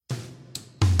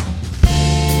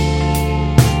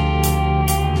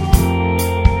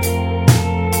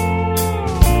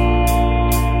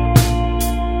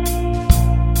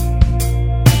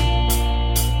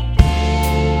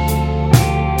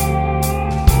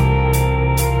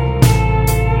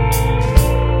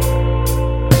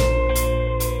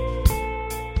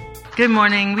Good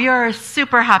morning. We are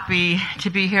super happy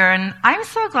to be here, and I'm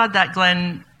so glad that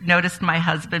Glenn noticed my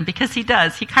husband, because he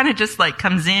does. He kind of just like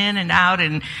comes in and out,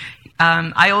 and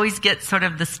I always get sort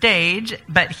of the stage,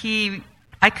 but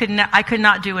I could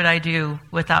not do what I do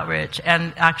without Rich.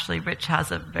 And actually, Rich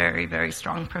has a very, very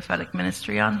strong prophetic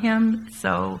ministry on him.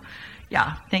 So,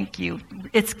 yeah, thank you.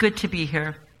 It's good to be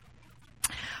here.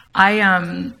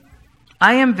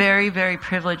 I am very, very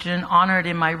privileged and honored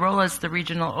in my role as the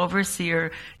regional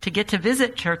overseer to get to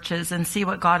visit churches and see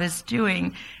what God is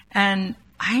doing. And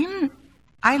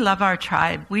I love our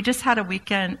tribe. We just had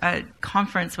a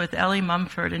conference with Ellie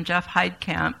Mumford and Jeff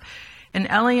Heidkamp. And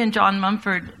Ellie and John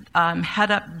Mumford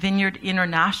head up Vineyard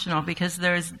International, because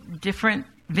there's different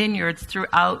vineyards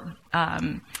throughout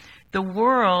the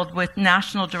world with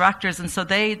national directors. And so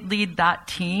they lead that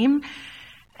team.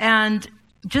 And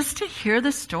just to hear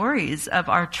the stories of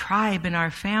our tribe and our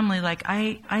family, like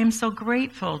I am so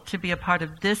grateful to be a part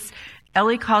of this.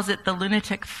 Ellie calls it the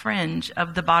lunatic fringe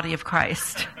of the body of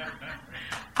Christ.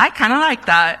 I kind of like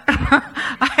that.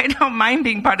 I don't mind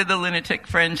being part of the lunatic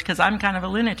fringe because I'm kind of a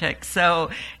lunatic, so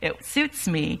it suits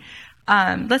me.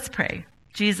 Let's pray.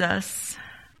 Jesus,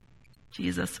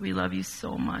 we love you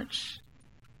so much.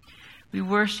 We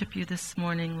worship you this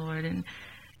morning, Lord, and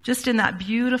just in that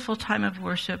beautiful time of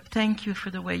worship, thank you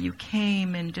for the way you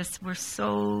came and just were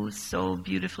so, so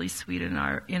beautifully sweet in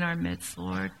our midst,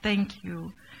 Lord. Thank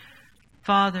you.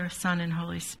 Father, Son, and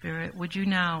Holy Spirit, would you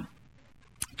now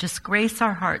just grace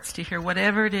our hearts to hear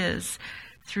whatever it is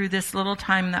through this little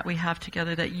time that we have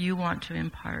together that you want to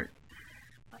impart.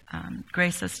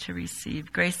 Grace us to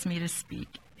receive. Grace me to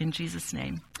speak. In Jesus'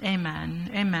 name, amen,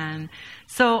 amen.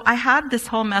 So I had this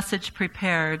whole message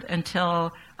prepared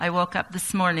until I woke up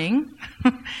this morning,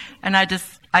 and I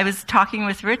was talking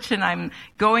with Rich, and I'm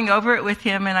going over it with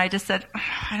him, and I just said,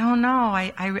 I don't know.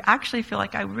 I actually feel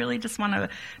like I really just want to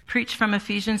preach from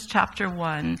Ephesians chapter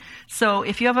 1. So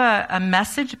if you have a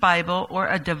message Bible or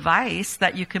a device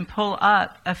that you can pull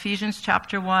up Ephesians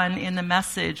chapter 1 in the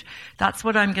message, that's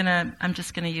what I'm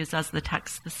just gonna use as the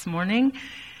text this morning.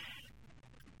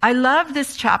 I love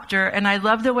this chapter, and I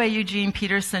love the way Eugene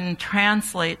Peterson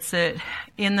translates it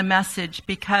in the message,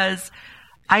 because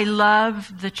I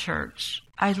love the church.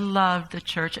 I love the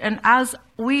church. And as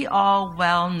we all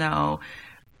well know,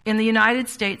 in the United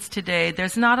States today,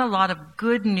 there's not a lot of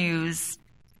good news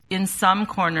in some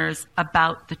corners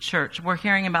about the church. We're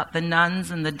hearing about the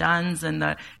nuns and the duns and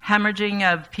the hemorrhaging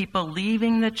of people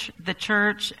leaving the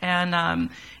church, and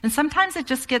sometimes it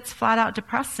just gets flat out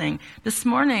depressing. This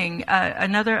morning,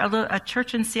 a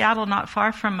church in Seattle, not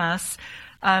far from us,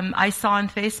 I saw on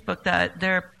Facebook that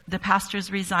the pastor's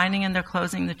resigning and they're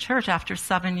closing the church after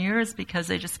 7 years because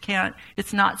they just can't,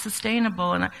 it's not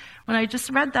sustainable. And when I just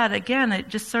read that again, it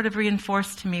just sort of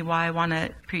reinforced to me why I want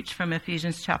to preach from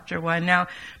Ephesians chapter 1. Now,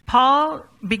 Paul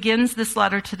begins this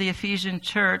letter to the Ephesian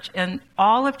church, and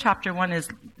all of chapter 1 is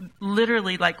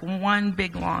literally like one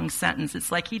big long sentence.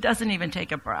 It's like he doesn't even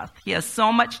take a breath. He has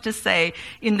so much to say.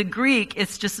 In the Greek,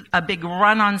 it's just a big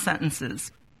run-on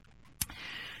sentences.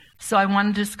 So I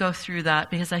want to just go through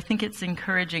that because I think it's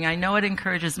encouraging. I know it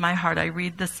encourages my heart. I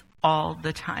read this all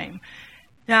the time.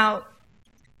 Now,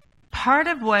 part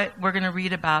of what we're going to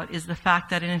read about is the fact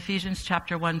that in Ephesians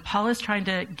chapter 1, Paul is trying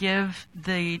to give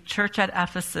the church at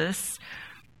Ephesus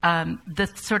the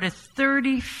sort of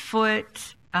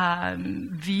 30-foot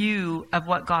view of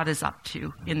what God is up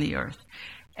to in the earth.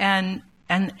 And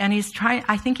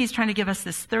I think he's trying to give us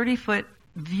this 30-foot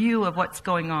view of what's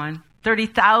going on.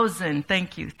 30,000,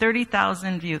 thank you,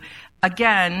 30,000 view.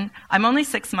 Again, I'm only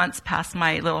 6 months past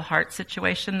my little heart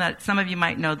situation. That some of you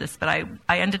might know this, but I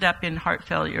ended up in heart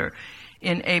failure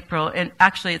in April. And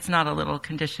actually, it's not a little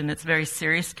condition. It's a very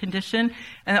serious condition.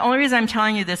 And the only reason I'm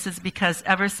telling you this is because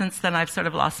ever since then, I've sort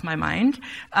of lost my mind.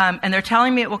 And they're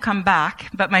telling me it will come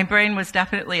back, but my brain was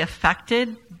definitely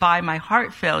affected by my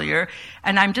heart failure.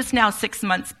 And I'm just now 6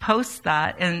 months post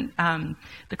that. And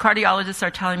the cardiologists are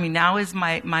telling me now is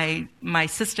my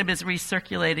system is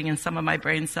recirculating and some of my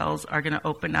brain cells are going to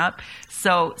open up.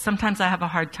 So sometimes I have a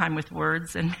hard time with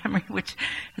words and memory, which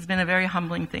has been a very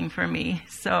humbling thing for me.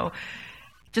 So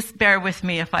just bear with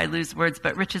me if I lose words,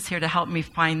 but Rich is here to help me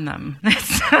find them.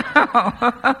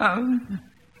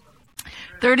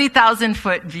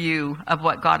 30,000-foot view of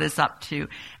what God is up to.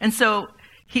 And so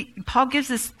Paul gives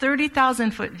this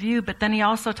 30,000-foot view, but then he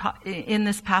also, in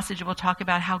this passage, will talk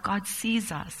about how God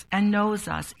sees us and knows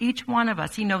us, each one of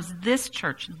us. He knows this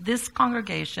church, this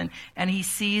congregation, and he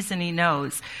sees and he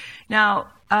knows. Now,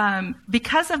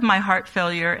 because of my heart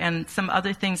failure and some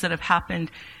other things that have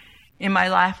happened in my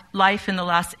life in the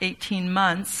last 18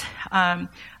 months,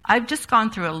 I've just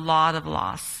gone through a lot of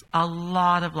loss.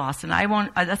 And I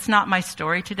won't, that's not my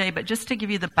story today, but just to give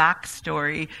you the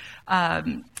backstory,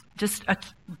 just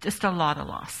a lot of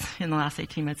loss in the last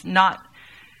 18 months. Not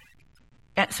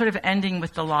sort of ending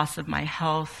with the loss of my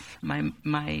health,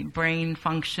 my brain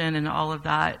function and all of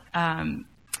that.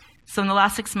 So in the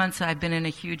last 6 months, I've been in a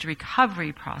huge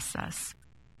recovery process.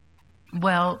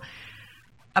 Well,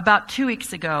 about 2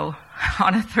 weeks ago,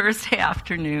 on a Thursday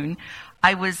afternoon,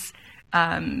 I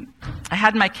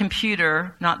had my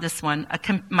computer, not this one,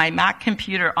 my Mac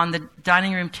computer on the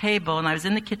dining room table, and I was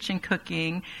in the kitchen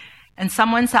cooking, and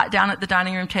someone sat down at the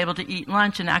dining room table to eat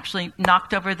lunch and actually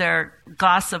knocked over their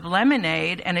glass of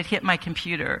lemonade, and it hit my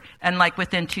computer. And like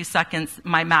within 2 seconds,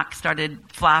 my Mac started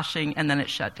flashing, and then it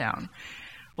shut down.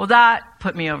 Well, that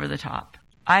put me over the top.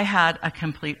 I had a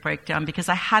complete breakdown because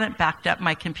I hadn't backed up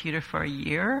my computer for a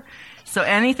year. So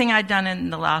anything I'd done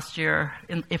in the last year,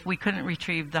 if we couldn't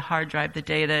retrieve the hard drive, the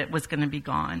data, it was going to be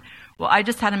gone. Well, I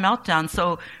just had a meltdown.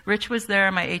 So Rich was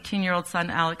there, my 18-year-old son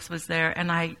Alex was there,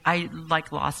 and I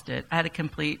lost it. I had a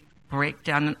complete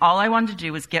breakdown, and all I wanted to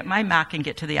do was get my Mac and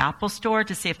get to the Apple store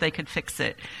to see if they could fix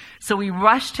it. So we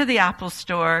rushed to the Apple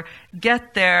store,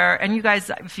 get there, and you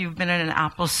guys, if you've been in an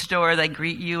Apple store, they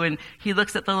greet you, and he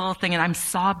looks at the little thing, and I'm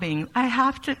sobbing. I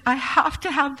have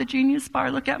to have the Genius Bar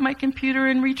look at my computer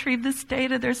and retrieve this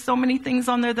data. There's so many things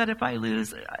on there that if I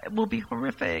lose, it will be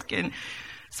horrific. And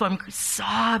so I'm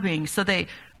sobbing. So they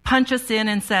punch us in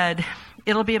and said,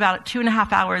 it'll be about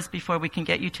 2.5 hours before we can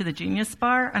get you to the Genius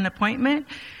Bar, an appointment.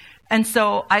 And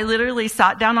so I literally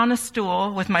sat down on a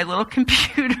stool with my little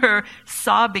computer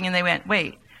sobbing, and they went,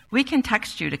 wait, we can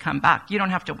text you to come back. You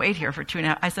don't have to wait here for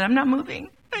 2.5. I said, I'm not moving.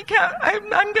 I can't.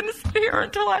 I'm going to stay here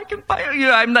until I can buy it.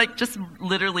 I'm like just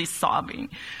literally sobbing.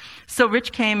 So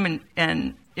Rich came,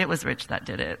 and it was Rich that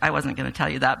did it. I wasn't going to tell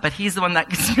you that, but he's the one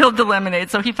that spilled the lemonade,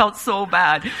 so he felt so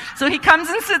bad. So he comes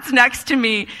and sits next to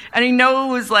me, and he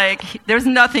knows, like, there's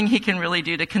nothing he can really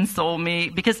do to console me,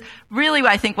 because really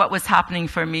I think what was happening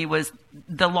for me was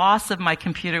the loss of my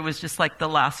computer was just like the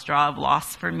last straw of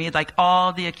loss for me. Like,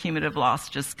 all the accumulative loss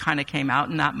just kind of came out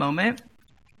in that moment.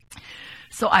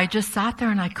 So I just sat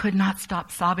there, and I could not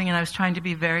stop sobbing, and I was trying to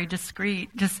be very discreet.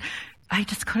 I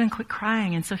just couldn't quit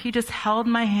crying. And so he just held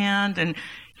my hand, and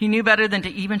he knew better than to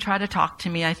even try to talk to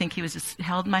me. I think he was just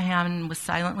held my hand and was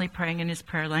silently praying in his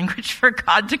prayer language for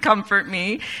God to comfort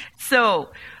me. So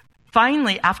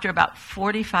finally, after about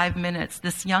 45 minutes,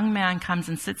 this young man comes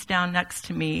and sits down next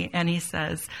to me, and he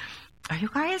says, are you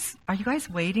guys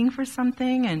waiting for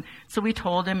something? And so we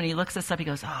told him, and he looks us up. He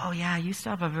goes, oh yeah, you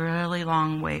still have a really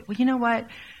long wait. Well, you know what?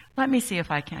 Let me see if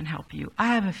I can help you. I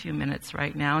have a few minutes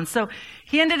right now. And so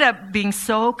he ended up being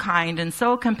so kind and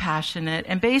so compassionate,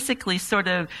 and basically sort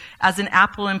of, as an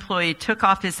Apple employee, took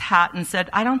off his hat and said,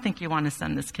 I don't think you want to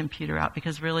send this computer out,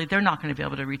 because really they're not going to be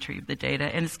able to retrieve the data,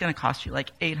 and it's going to cost you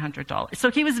like $800. So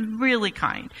he was really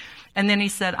kind. And then he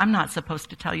said, I'm not supposed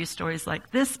to tell you stories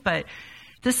like this, but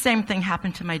this same thing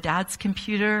happened to my dad's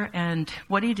computer, and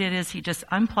what he did is he just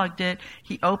unplugged it,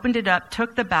 he opened it up,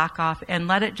 took the back off, and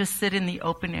let it just sit in the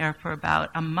open air for about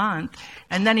a month.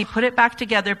 And then he put it back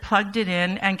together, plugged it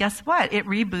in, and guess what? It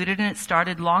rebooted, and it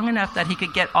started long enough that he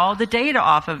could get all the data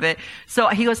off of it. So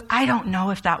he goes, I don't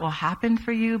know if that will happen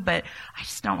for you, but I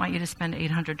just don't want you to spend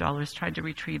 $800 trying to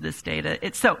retrieve this data.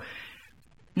 So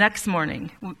next morning,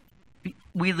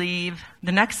 we leave.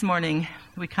 The next morning,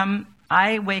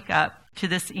 I wake up to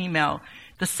this email.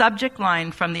 The subject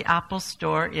line from the Apple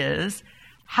store is,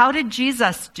 how did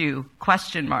Jesus do? ?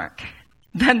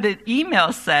 Then the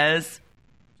email says,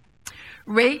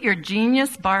 rate your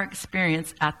Genius Bar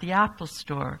experience at the Apple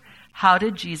store. How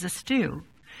did Jesus do?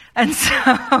 And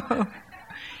so,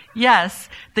 yes,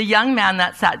 the young man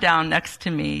that sat down next to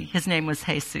me, his name was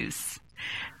Jesus.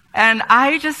 And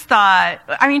I just thought,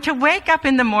 to wake up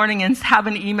in the morning and have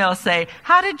an email say,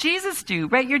 how did Jesus do?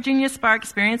 Rate your Genius Bar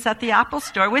experience at the Apple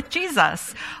store with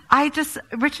Jesus.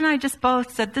 Rich and I just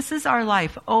both said, this is our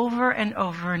life over and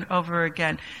over and over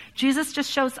again. Jesus just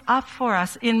shows up for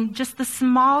us in just the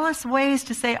smallest ways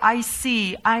to say, I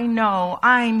see, I know,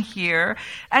 I'm here.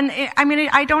 And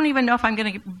I don't even know if I'm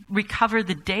going to recover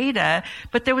the data,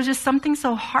 but there was just something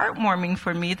so heartwarming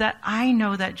for me that I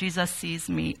know that Jesus sees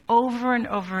me over and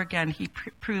over again. He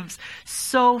proves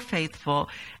so faithful.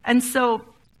 And so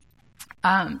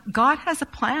God has a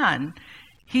plan.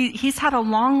 He's had a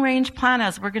long-range plan,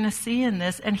 as we're going to see in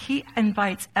this, and he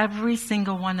invites every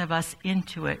single one of us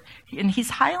into it. And he's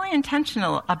highly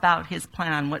intentional about his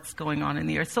plan, what's going on in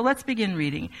the earth. So let's begin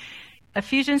reading.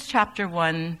 Ephesians chapter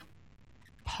 1,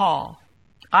 Paul,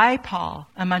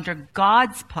 am under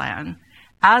God's plan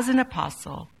as an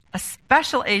apostle, a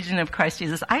special agent of Christ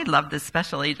Jesus. I love this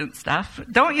special agent stuff.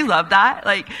 Don't you love that?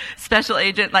 Like, special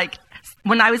agent, like,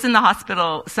 when I was in the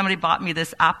hospital, somebody bought me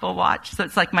this Apple Watch. So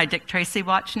it's like my Dick Tracy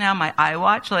watch now, my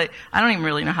iWatch. Like, I don't even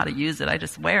really know how to use it. I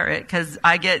just wear it because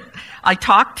I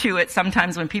talk to it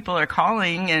sometimes when people are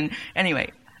calling. And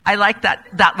anyway, I like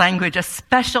that language, a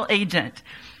special agent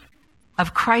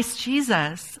of Christ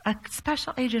Jesus, a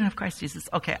special agent of Christ Jesus.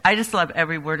 Okay, I just love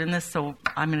every word in this, so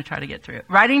I'm going to try to get through it.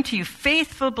 Writing to you,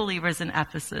 faithful believers in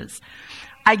Ephesus,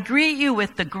 I greet you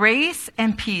with the grace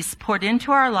and peace poured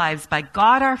into our lives by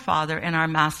God our Father and our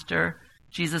Master,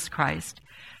 Jesus Christ.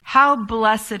 How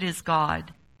blessed is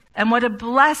God, and what a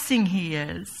blessing He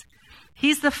is.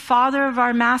 He's the Father of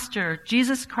our Master,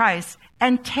 Jesus Christ,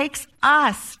 and takes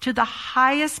us to the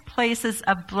highest places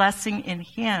of blessing in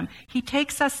Him. He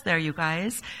takes us there, you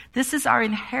guys. This is our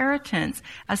inheritance.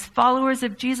 As followers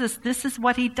of Jesus, this is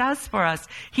what He does for us.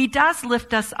 He does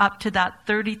lift us up to that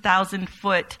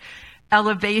 30,000-foot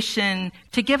elevation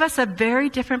to give us a very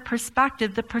different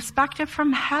perspective, the perspective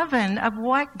from heaven of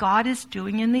what God is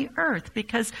doing in the earth.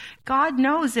 Because God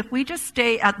knows if we just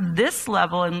stay at this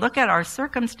level and look at our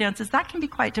circumstances, that can be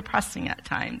quite depressing at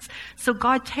times. So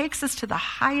God takes us to the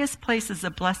highest places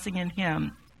of blessing in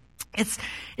Him.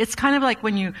 It's kind of like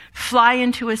when you fly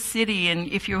into a city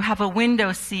and if you have a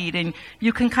window seat and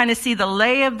you can kind of see the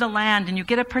lay of the land and you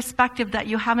get a perspective that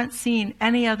you haven't seen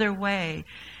any other way.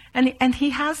 And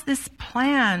He has this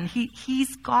plan.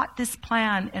 He's got this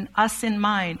plan and us in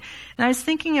mind. And I was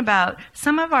thinking about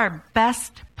some of our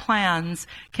best plans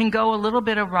can go a little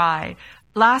bit awry.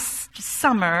 Last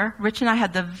summer, Rich and I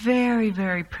had the very,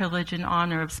 very privilege and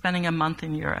honor of spending a month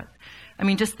in Europe. I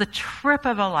mean, just the trip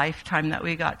of a lifetime that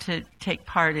we got to take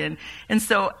part in. And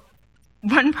so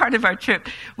one part of our trip,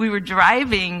 we were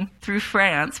driving through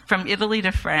France, from Italy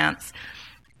to France.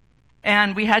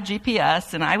 And we had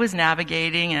GPS, and I was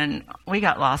navigating, and we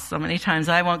got lost so many times.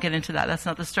 I won't get into that. That's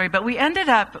not the story. But we ended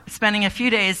up spending a few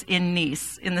days in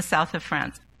Nice, in the south of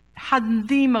France. Had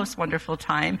the most wonderful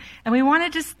time, and we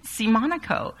wanted to see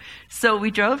Monaco. So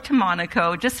we drove to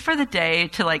Monaco just for the day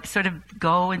to, like, sort of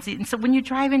go and see. And so when you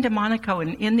drive into Monaco,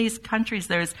 and in these countries,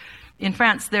 in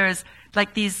France, there's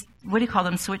like these, what do you call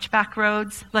them, switchback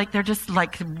roads? Like they're just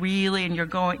like really, and you're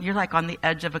like on the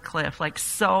edge of a cliff, like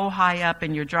so high up,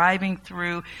 and you're driving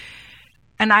through.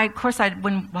 And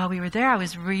while we were there, I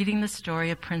was reading the story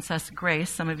of Princess Grace.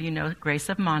 Some of you know Grace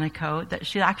of Monaco, that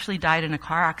she actually died in a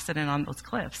car accident on those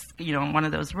cliffs, on one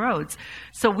of those roads.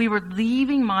 So we were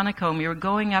leaving Monaco and we were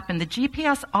going up, and the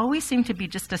GPS always seemed to be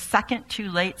just a second too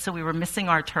late, so we were missing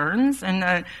our turns,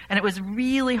 and it was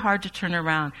really hard to turn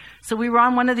around. So we were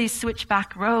on one of these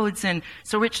switchback roads, and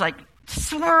so Rich like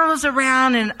swirls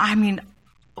around, and I mean,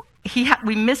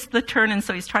 we missed the turn, and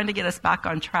so he's trying to get us back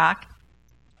on track.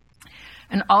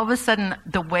 And all of a sudden,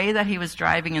 the way that he was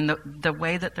driving and the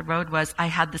way that the road was, I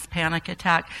had this panic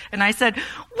attack. And I said,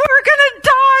 "We're going to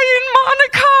die in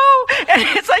Monaco!"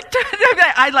 And it's like,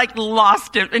 I like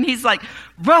lost it. And he's like,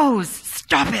 "Rose,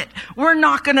 stop it. We're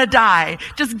not going to die.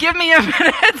 Just give me a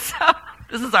minute." So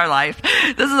this is our life.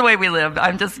 This is the way we live.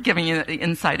 I'm just giving you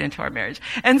insight into our marriage.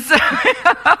 And so...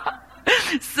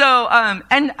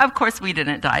 and of course we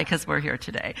didn't die because we're here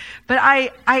today.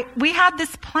 But we had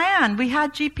this plan. We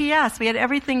had GPS. We had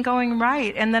everything going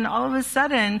right. And then all of a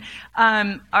sudden,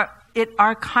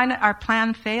 our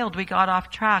plan failed. We got off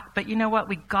track. But you know what?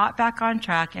 We got back on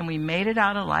track and we made it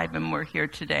out alive, and we're here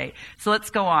today. So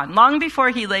let's go on. Long before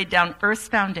He laid down earth's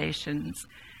foundations,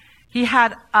 He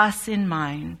had us in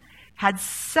mind, had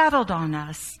settled on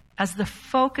us as the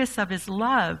focus of His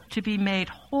love, to be made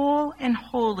whole and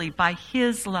holy by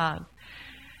His love.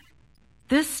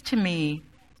 This, to me,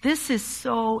 this is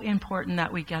so important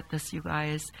that we get this, you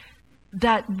guys,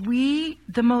 that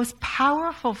the most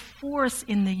powerful force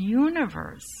in the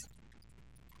universe,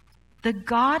 the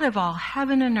God of all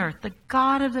heaven and earth, the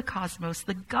God of the cosmos,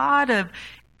 the God of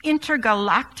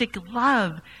intergalactic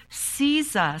love,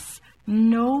 sees us,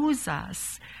 knows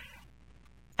us,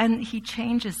 and He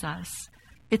changes us.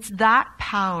 It's that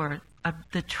power of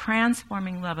the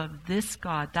transforming love of this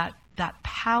God, that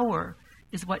power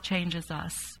is what changes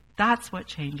us. That's what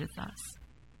changes us.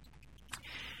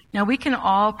 Now, we can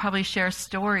all probably share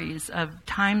stories of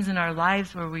times in our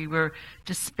lives where we were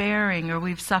despairing, or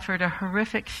we've suffered a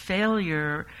horrific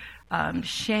failure,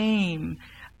 shame.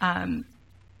 And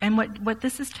what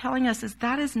this is telling us is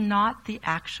that is not the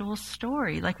actual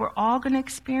story. Like, we're all going to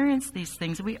experience these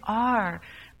things. We are.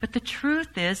 But the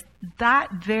truth is,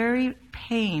 that very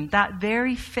pain, that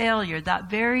very failure, that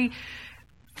very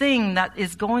thing that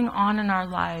is going on in our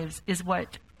lives is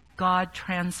what God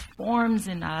transforms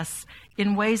in us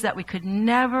in ways that we could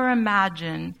never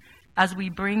imagine as we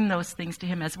bring those things to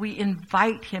him, as we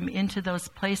invite him into those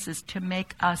places to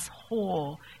make us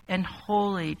whole and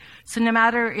holy. So no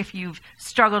matter if you've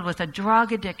struggled with a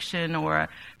drug addiction or a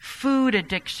food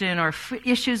addiction or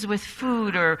issues with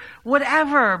food or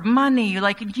whatever, money,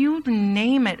 like you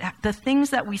name it, the things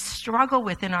that we struggle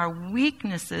with in our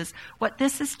weaknesses, what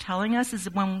this is telling us is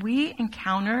when we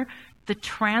encounter the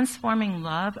transforming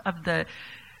love of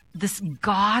this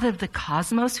God of the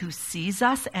cosmos who sees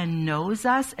us and knows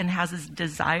us and has his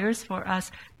desires for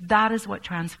us, that is what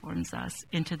transforms us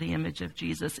into the image of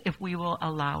Jesus if we will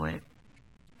allow it.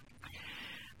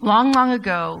 Long, long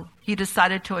ago, he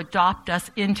decided to adopt us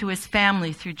into his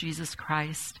family through Jesus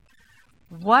Christ.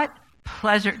 What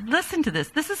pleasure. Listen to this.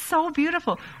 This is so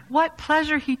beautiful. What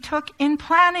pleasure he took in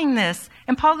planning this.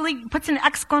 And Paul puts an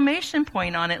exclamation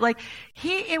point on it. Like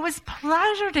it was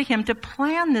pleasure to him to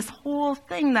plan this whole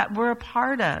thing that we're a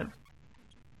part of.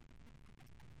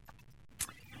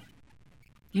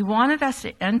 He wanted us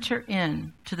to enter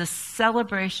in to the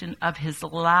celebration of his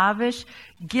lavish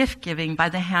gift giving by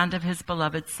the hand of his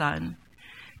beloved Son.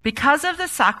 Because of the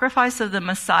sacrifice of the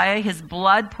Messiah, his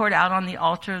blood poured out on the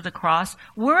altar of the cross,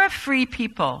 we're a free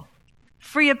people,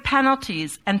 free of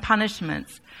penalties and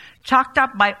punishments, chalked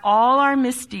up by all our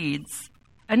misdeeds,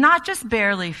 and not just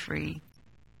barely free,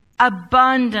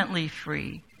 abundantly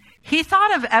free. He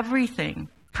thought of everything,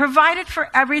 provided for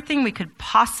everything we could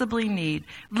possibly need,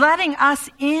 letting us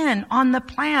in on the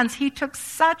plans he took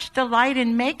such delight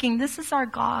in making. This is our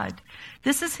God.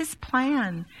 This is his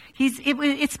plan.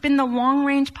 It's been the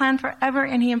long-range plan forever,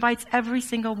 and he invites every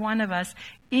single one of us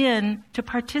in to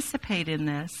participate in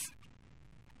this.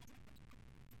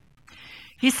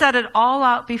 He set it all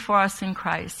out before us in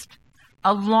Christ,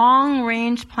 a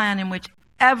long-range plan in which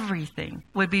everything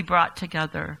would be brought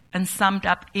together and summed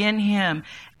up in him,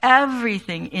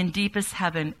 everything in deepest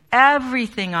heaven,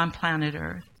 everything on planet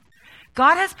Earth.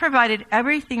 God has provided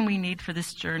everything we need for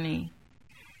this journey.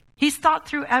 He's thought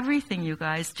through everything, you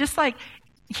guys. Just like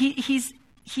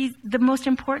the most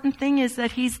important thing is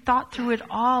that he's thought through it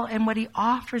all, and what he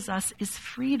offers us is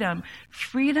freedom.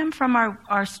 Freedom from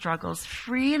our struggles,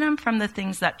 freedom from the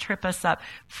things that trip us up,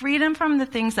 freedom from the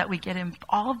things that we get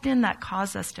involved in that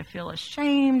cause us to feel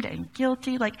ashamed and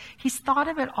guilty. Like he's thought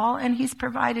of it all, and he's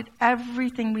provided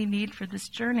everything we need for this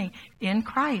journey in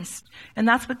Christ. And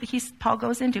that's what Paul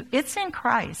goes into. It's in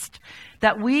Christ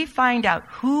that we find out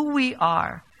who we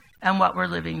are and what we're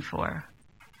living for.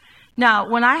 Now,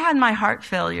 when I had my heart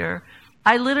failure,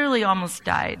 I literally almost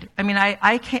died. I mean, I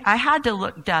had to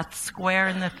look death square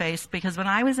in the face, because when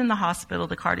I was in the hospital,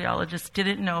 the cardiologist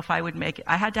didn't know if I would make it.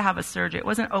 I had to have a surgery. It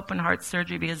wasn't open heart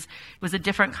surgery because it was a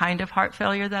different kind of heart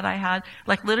failure that I had.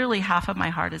 Like literally half of my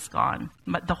heart is gone.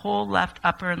 But the whole left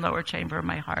upper and lower chamber of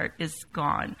my heart is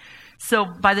gone. So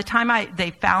by the time they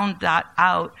found that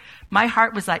out, my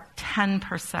heart was like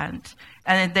 10%.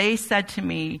 And they said to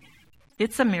me,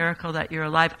 "It's a miracle that you're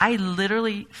alive." I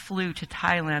literally flew to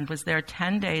Thailand, was there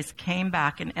 10 days, came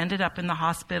back, and ended up in the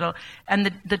hospital. And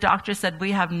the doctor said,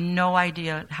 "We have no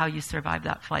idea how you survived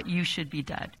that flight. You should be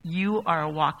dead. You are a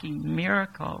walking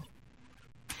miracle."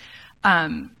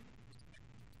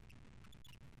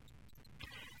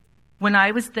 When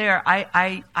I was there,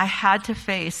 I had to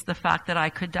face the fact that I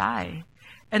could die.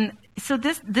 And so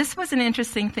this was an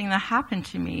interesting thing that happened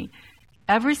to me.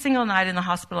 Every single night in the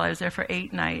hospital, I was there for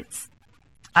 8 nights.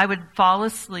 I would fall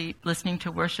asleep listening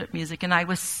to worship music, and I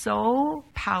was so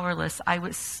powerless. I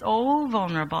was so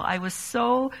vulnerable. I was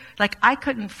so, I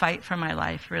couldn't fight for my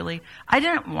life, really. I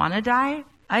didn't want to die.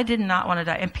 I did not want to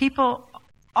die. And people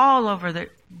all over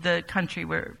the country,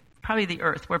 probably the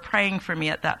earth, were praying for me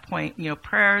at that point.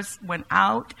 Prayers went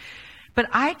out. But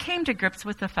I came to grips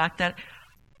with the fact that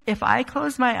if I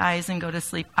close my eyes and go to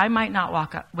sleep, I might not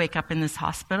wake up in this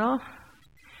hospital.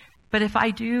 But if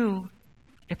I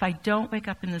don't wake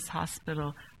up in this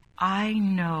hospital, I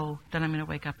know that I'm going to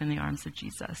wake up in the arms of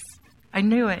Jesus. I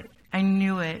knew it.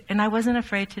 And I wasn't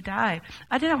afraid to die.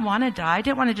 I didn't want to die. I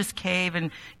didn't want to just cave.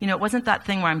 And, it wasn't that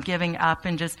thing where I'm giving up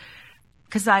and just,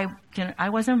 because I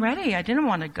wasn't ready. I didn't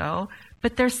want to go.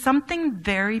 But there's something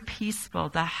very peaceful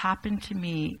that happened to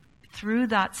me through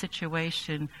that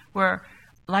situation where,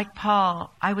 like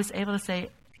Paul, I was able to say,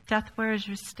 "Death, where is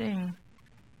your sting?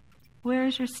 Where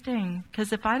is your sting?"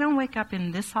 Because if I don't wake up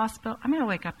in this hospital, I'm going to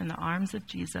wake up in the arms of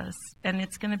Jesus, and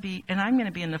I'm going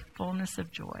to be in the fullness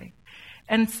of joy.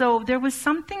 And so there was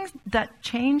something that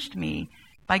changed me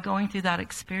by going through that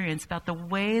experience about the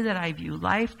way that I view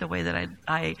life, the way that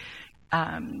I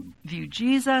view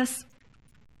Jesus.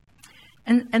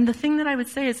 And the thing that I would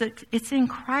say is that it's in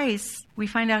Christ we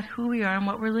find out who we are and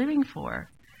what we're living for.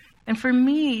 And for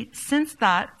me, since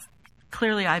that,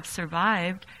 clearly I've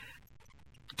survived.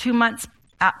 2 months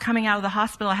coming out of the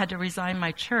hospital, I had to resign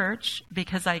my church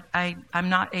because I'm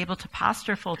not able to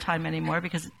pastor full-time anymore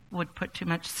because it would put too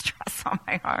much stress on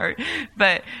my heart.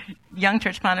 But young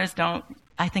church planners don't,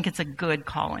 I think it's a good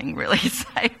calling, really.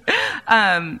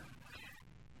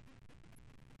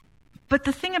 But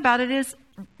the thing about it is,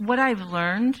 what I've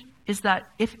learned is that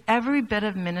if every bit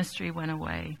of ministry went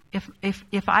away,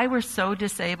 if I were so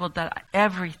disabled that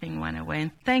everything went away,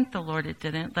 and thank the Lord it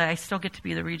didn't, that I still get to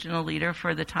be the regional leader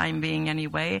for the time being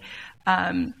anyway.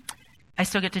 I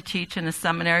still get to teach in a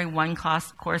seminary, one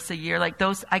course a year. Like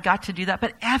those, I got to do that.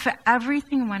 But if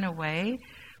everything went away,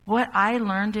 what I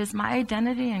learned is my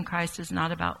identity in Christ is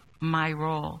not about my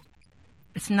role.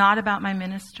 It's not about my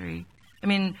ministry. I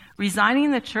mean,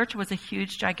 resigning the church was a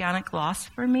huge, gigantic loss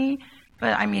for me.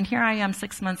 But I mean, here I am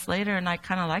 6 months later, and I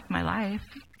kind of like my life.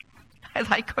 I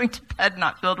like going to bed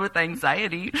not filled with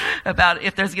anxiety about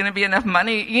if there's going to be enough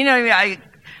money. You know, I'm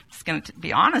just going to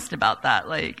be honest about that.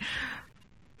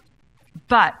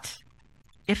 But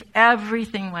if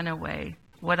everything went away,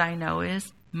 what I know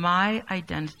is my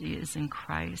identity is in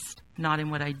Christ, not in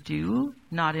what I do,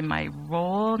 not in my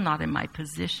role, not in my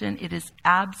position. It is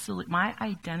absolute. My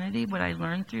identity, what I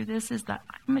learned through this is that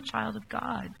I'm a child of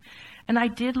God. And I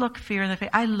did look fear in the face.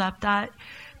 I loved that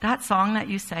song that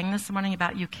you sang this morning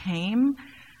about You Came.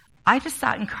 I just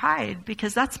sat and cried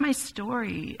because that's my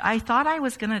story. I thought I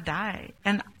was going to die,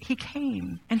 and he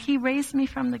came, and he raised me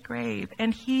from the grave,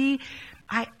 and he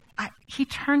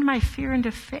turned my fear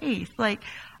into faith.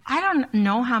 I don't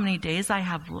know how many days I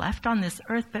have left on this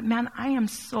earth, but man, I am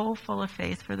so full of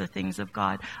faith for the things of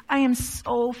God. I am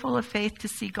so full of faith to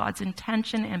see God's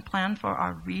intention and plan for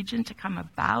our region to come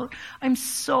about. I'm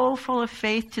so full of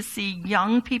faith to see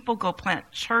young people go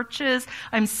plant churches.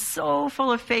 I'm so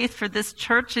full of faith for this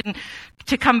church and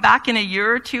to come back in a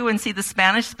year or two and see the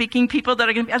Spanish-speaking people that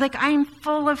are going to be I'm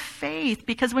full of faith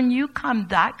because when you come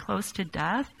that close to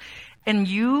death, and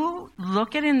you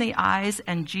look it in the eyes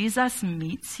and Jesus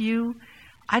meets you,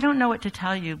 I don't know what to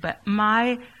tell you, but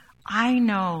I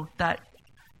know that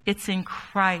it's in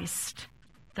Christ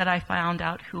that I found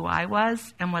out who I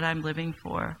was and what I'm living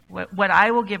for, what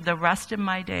I will give the rest of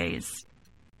my days.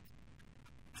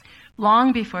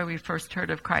 Long before we first heard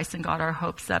of Christ and got our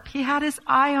hopes up, he had his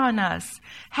eye on us,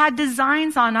 had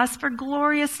designs on us for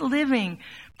glorious living.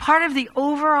 Part of the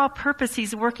overall purpose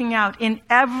he's working out in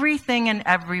everything and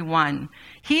everyone.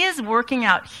 He is working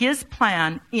out his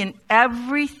plan in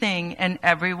everything and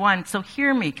everyone. So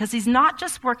hear me, because he's not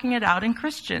just working it out in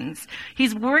Christians.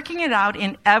 He's working it out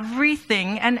in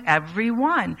everything and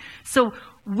everyone. So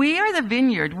we are the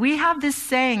vineyard. We have this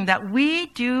saying that we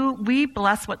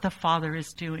bless what the Father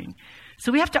is doing.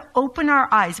 So we have to open our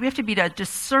eyes. We have to be a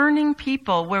discerning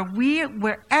people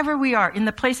wherever we are, in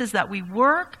the places that we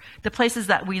work, the places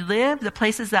that we live, the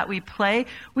places that we play.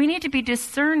 We need to be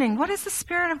discerning. What is the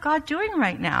Spirit of God doing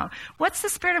right now? What's the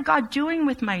Spirit of God doing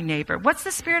with my neighbor? What's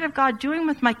the Spirit of God doing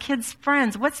with my kids'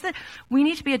 friends? We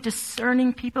need to be a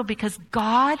discerning people because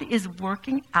God is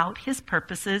working out his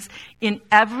purposes in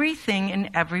everything and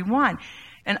everyone.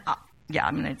 And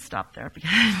I'm going to stop there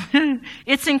because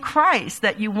it's in Christ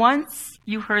that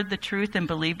you heard the truth and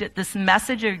believed it. This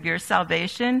message of your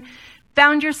salvation,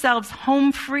 found yourselves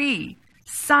home free,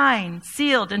 signed,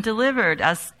 sealed, and delivered,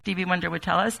 as Stevie Wonder would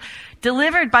tell us,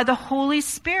 delivered by the Holy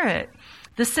Spirit.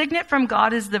 The signet from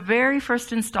God is the very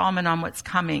first installment on what's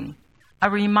coming, a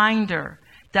reminder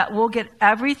that we'll get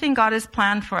everything God has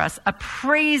planned for us, a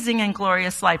praising and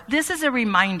glorious life. This is a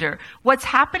reminder. What's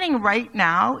happening right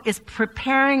now is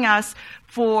preparing us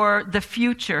for the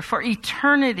future, for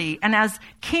eternity. And as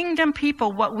kingdom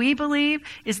people, what we believe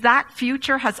is that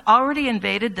future has already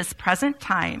invaded this present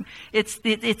time. It's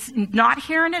not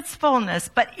here in its fullness,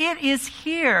 but it is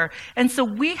here. And so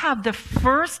we have the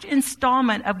first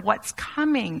installment of what's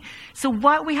coming. So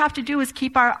what we have to do is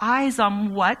keep our eyes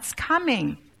on what's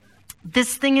coming.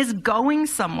 This thing is going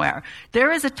somewhere.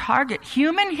 There is a target.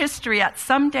 Human history at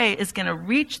some day is going to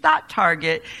reach that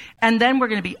target, and then we're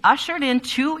going to be ushered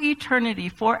into eternity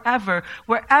forever,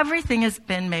 where everything has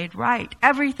been made right.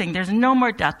 Everything. There's no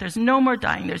more death. There's no more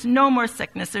dying. There's no more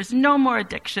sickness. There's no more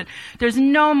addiction. There's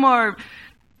no more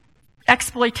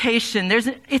exploitation.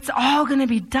 It's all going to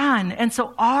be done. And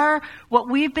so what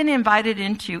we've been invited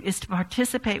into is to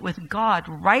participate with God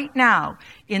right now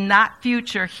in that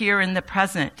future here in the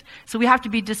present. So we have to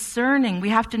be discerning. We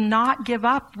have to not give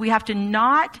up. We have to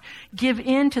not give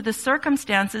in to the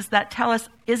circumstances that tell us,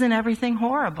 isn't everything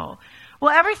horrible?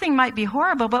 Well, everything might be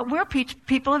horrible, but we're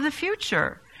people of the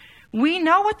future. We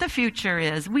know what the future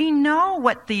is. We know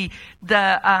what the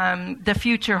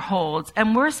future holds.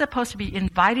 And we're supposed to be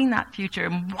inviting that future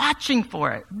and watching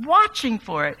for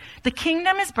it. The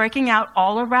kingdom is breaking out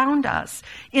all around us.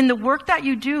 In the work that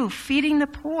you do, feeding the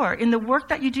poor. In the work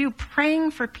that you do,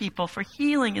 praying for people, for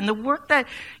healing. In the work that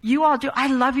you all do. I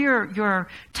love your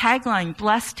tagline,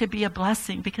 blessed to be a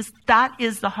blessing, because that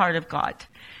is the heart of God.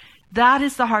 That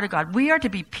is the heart of God. We are to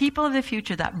be people of the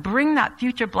future that bring that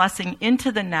future blessing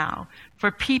into the now,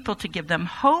 for people to give them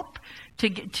hope, to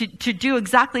do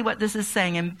exactly what this is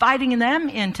saying, inviting them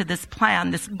into this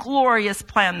plan, this glorious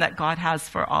plan that God has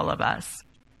for all of us.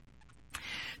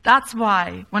 That's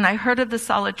why when I heard of the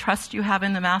solid trust you have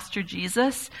in the Master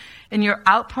Jesus and your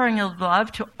outpouring of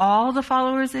love to all the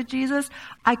followers of Jesus,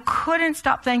 I couldn't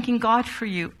stop thanking God for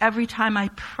you. Every time I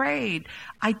prayed,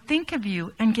 I think of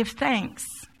you and give thanks.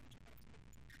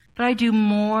 But I do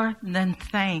more than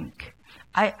thank.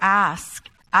 I ask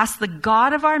the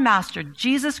God of our Master,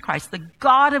 Jesus Christ, the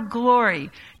God of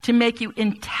glory, to make you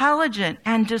intelligent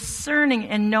and discerning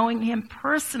in knowing him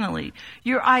personally,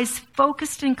 your eyes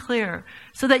focused and clear,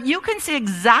 so that you can see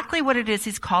exactly what it is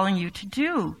he's calling you to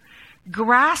do.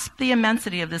 Grasp the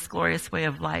immensity of this glorious way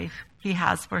of life he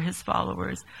has for his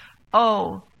followers.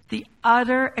 Oh, the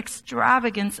utter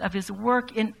extravagance of his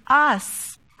work in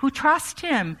us who trust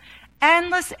him.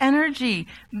 Endless energy,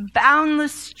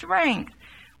 boundless strength.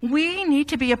 We need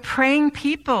to be a praying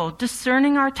people,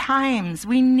 discerning our times.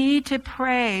 We need to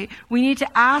pray. We need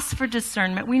to ask for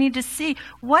discernment. We need to see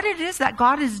what it is that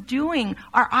God is doing.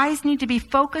 Our eyes need to be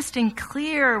focused and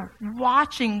clear,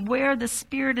 watching where the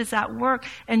Spirit is at work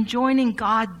and joining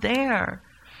God there.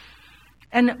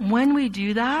 And when we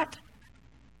do that,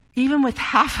 even with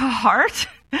half a heart,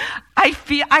 I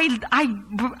feel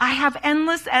I have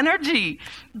endless energy,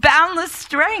 boundless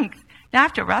strength. Now I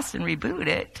have to rest and reboot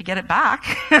it to get it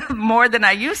back more than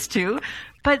I used to.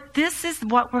 But this is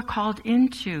what we're called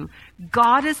into.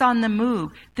 God is on the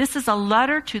move. This is a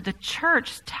letter to the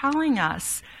church telling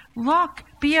us, look,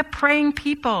 be a praying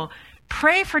people.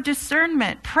 Pray for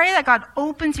discernment. Pray that God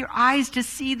opens your eyes to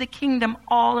see the kingdom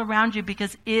all around you,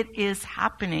 because it is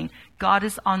happening. God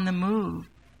is on the move.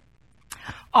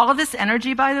 All this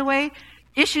energy, by the way,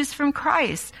 issues from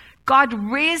Christ. God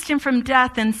raised him from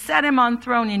death and set him on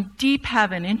throne in deep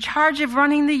heaven, in charge of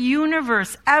running the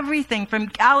universe, everything from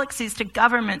galaxies to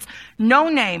governments. No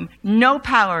name, no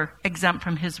power exempt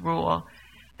from his rule.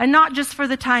 And not just for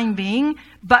the time being,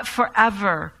 but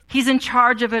forever. He's in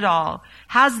charge of it all,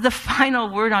 has the final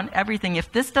word on everything.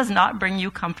 If this does not bring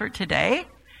you comfort today,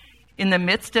 in the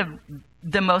midst of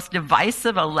the most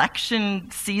divisive election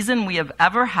season we have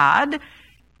ever had,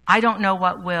 I don't know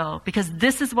what will, because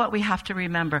this is what we have to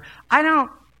remember. I'm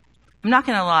not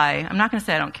going to lie. I'm not going to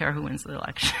say I don't care who wins the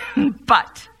election,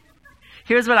 but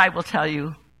here's what I will tell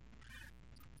you.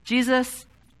 Jesus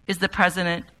is the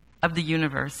president of the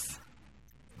universe.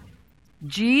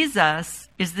 Jesus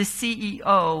is the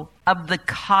CEO of the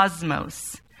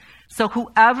cosmos. So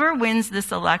whoever wins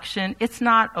this election, it's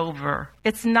not over.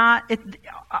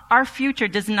 Our future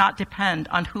does not depend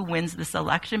on who wins this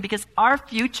election, because our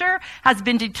future has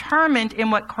been determined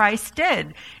in what Christ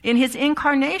did, in his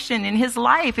incarnation, in his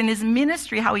life, in his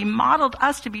ministry, how he modeled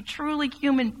us to be truly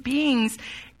human beings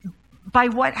by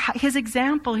his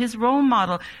example, his role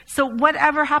model. So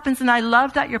whatever happens, and I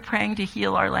love that you're praying to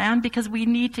heal our land, because we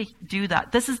need to do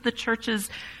that. This is the church's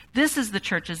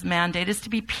mandate, is to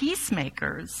be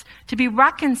peacemakers, to be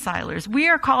reconcilers. We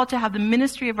are called to have the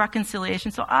ministry of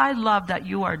reconciliation. So I love that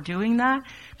you are doing that.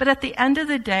 But at the end of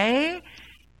the day,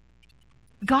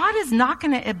 God is not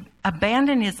going to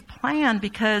abandon his plan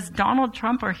because Donald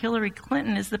Trump or Hillary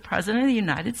Clinton is the president of the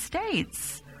United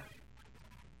States.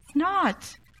 It's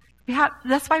not.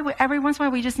 That's why every once in a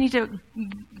while we just need to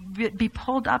be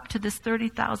pulled up to this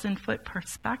 30,000-foot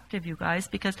perspective, you guys,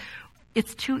 because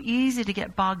it's too easy to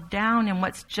get bogged down in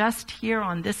what's just here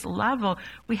on this level.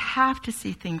 We have to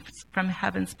see things from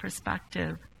heaven's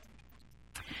perspective.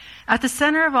 At the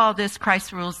center of all this,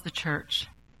 Christ rules the church.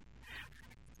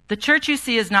 The church, you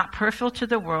see, is not peripheral to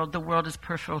the world. The world is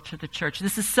peripheral to the church.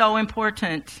 This is so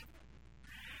important.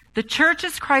 The church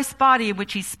is Christ's body, in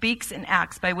which he speaks and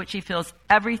acts, by which he fills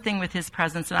everything with his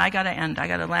presence. And I got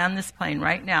to land this plane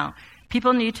right now.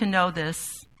 People need to know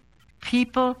this.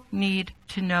 People need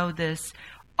to know this.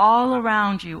 All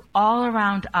around you, all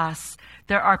around us,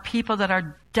 there are people that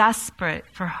are desperate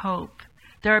for hope.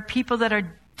 There are people that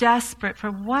are desperate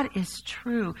for what is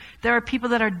true. There are people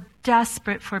that are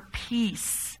desperate for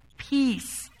peace.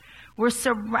 Peace. We're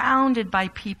surrounded by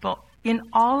people in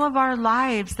all of our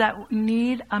lives that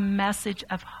need a message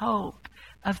of hope,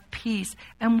 of peace.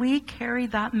 And we carry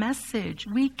that message.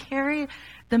 We carry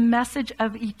the message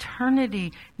of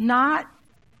eternity, not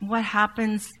what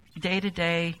happens day to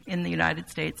day in the United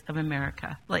States of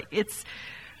America. Like, it's...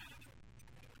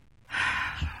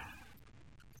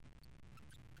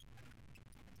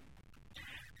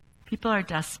 People are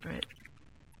desperate.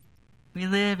 We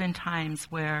live in times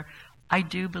where I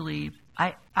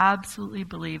absolutely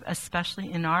believe,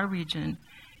 especially in our region,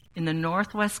 in the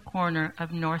northwest corner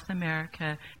of North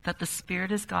America, that the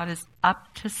Spirit of God is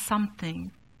up to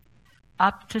something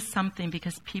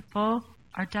because people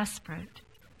are desperate.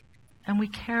 And we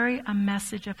carry a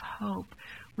message of hope.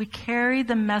 We carry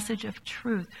the message of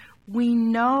truth. We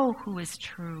know who is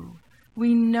true.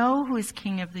 We know who is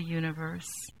King of the universe.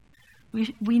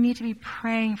 We need to be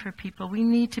praying for people. We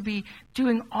need to be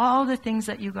doing all the things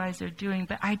that you guys are doing.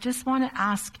 But I just want to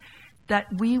ask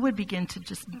that we would begin to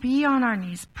just be on our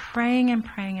knees, praying and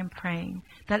praying and praying.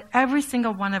 That every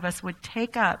single one of us would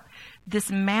take up this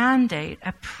mandate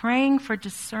of praying for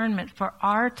discernment for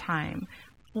our time.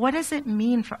 What does it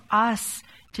mean for us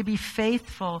to be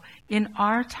faithful in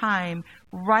our time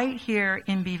right here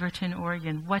in Beaverton,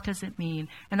 Oregon? What does it mean?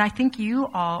 And I think you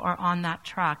all are on that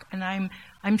track. And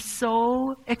I'm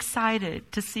so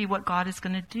excited to see what God is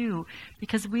going to do,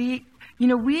 because we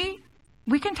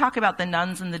can talk about the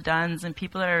nuns and the duns and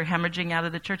people that are hemorrhaging out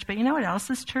of the church, but you know what else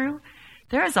is true?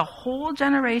 There is a whole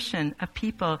generation of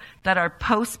people that are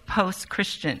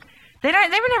post-Christian. They've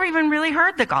never even really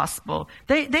heard the gospel.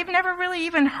 They've never really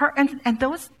even heard, and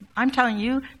those, I'm telling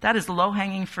you, that is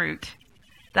low-hanging fruit.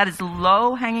 That is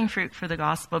low-hanging fruit for the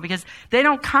gospel, because they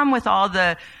don't come with all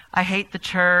the, I hate the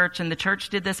church and the church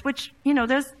did this, which,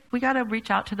 we got to reach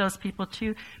out to those people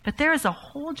too. But there is a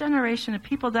whole generation of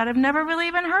people that have never really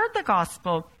even heard the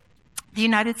gospel. The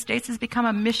United States has become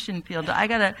a mission field. I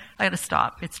gotta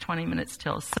stop. It's 20 minutes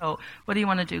till. So what do you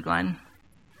want to do, Glenn?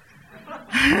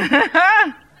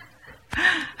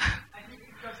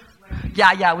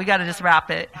 Yeah, we got to just wrap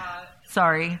it.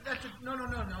 Sorry. No,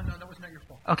 that was not your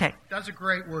fault. Okay. That's a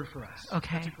great word for us.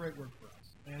 Okay. That's a great word for us.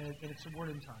 And it's a word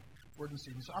in time, word in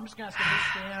season. So I'm just going to ask them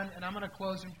to stand, and I'm going to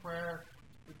close in prayer.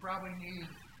 We probably need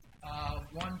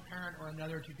one parent or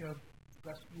another to go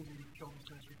rescue the children's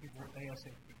ministry people with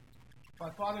ASAP.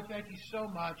 But Father, thank you so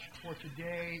much for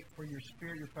today, for your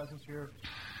spirit, your presence here.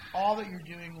 All that you're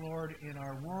doing, Lord, in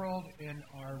our world, in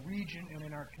our region, and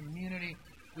in our community,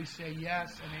 we say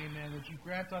yes and amen. That you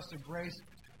grant us the grace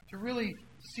to really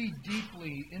see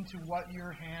deeply into what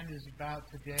your hand is about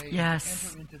today. Yes.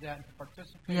 And enter into that and to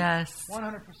participate yes.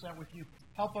 100% with you.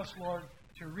 Help us, Lord,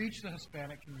 to reach the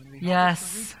Hispanic community. Help yes.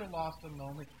 us to reach the lost and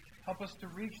lonely. Help us to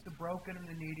reach the broken and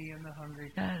the needy and the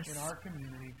hungry yes. in our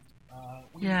community.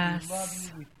 We yes. love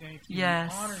you, we thank you,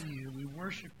 yes. we honor you, we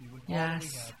worship you with all yes.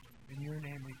 that we have. In your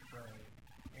name we pray.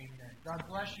 Amen. God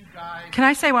bless you guys. Can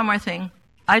I say one more thing?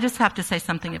 I just have to say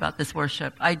something about this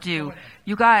worship. I do.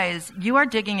 You guys, you are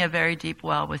digging a very deep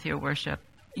well with your worship.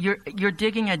 You're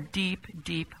digging a deep,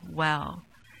 deep well.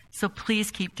 So please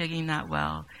keep digging that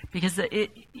well, because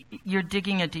you're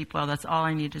digging a deep well. That's all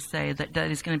I need to say. That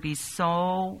is going to be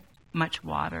so much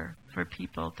water for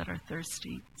people that are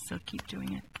thirsty. So keep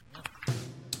doing it.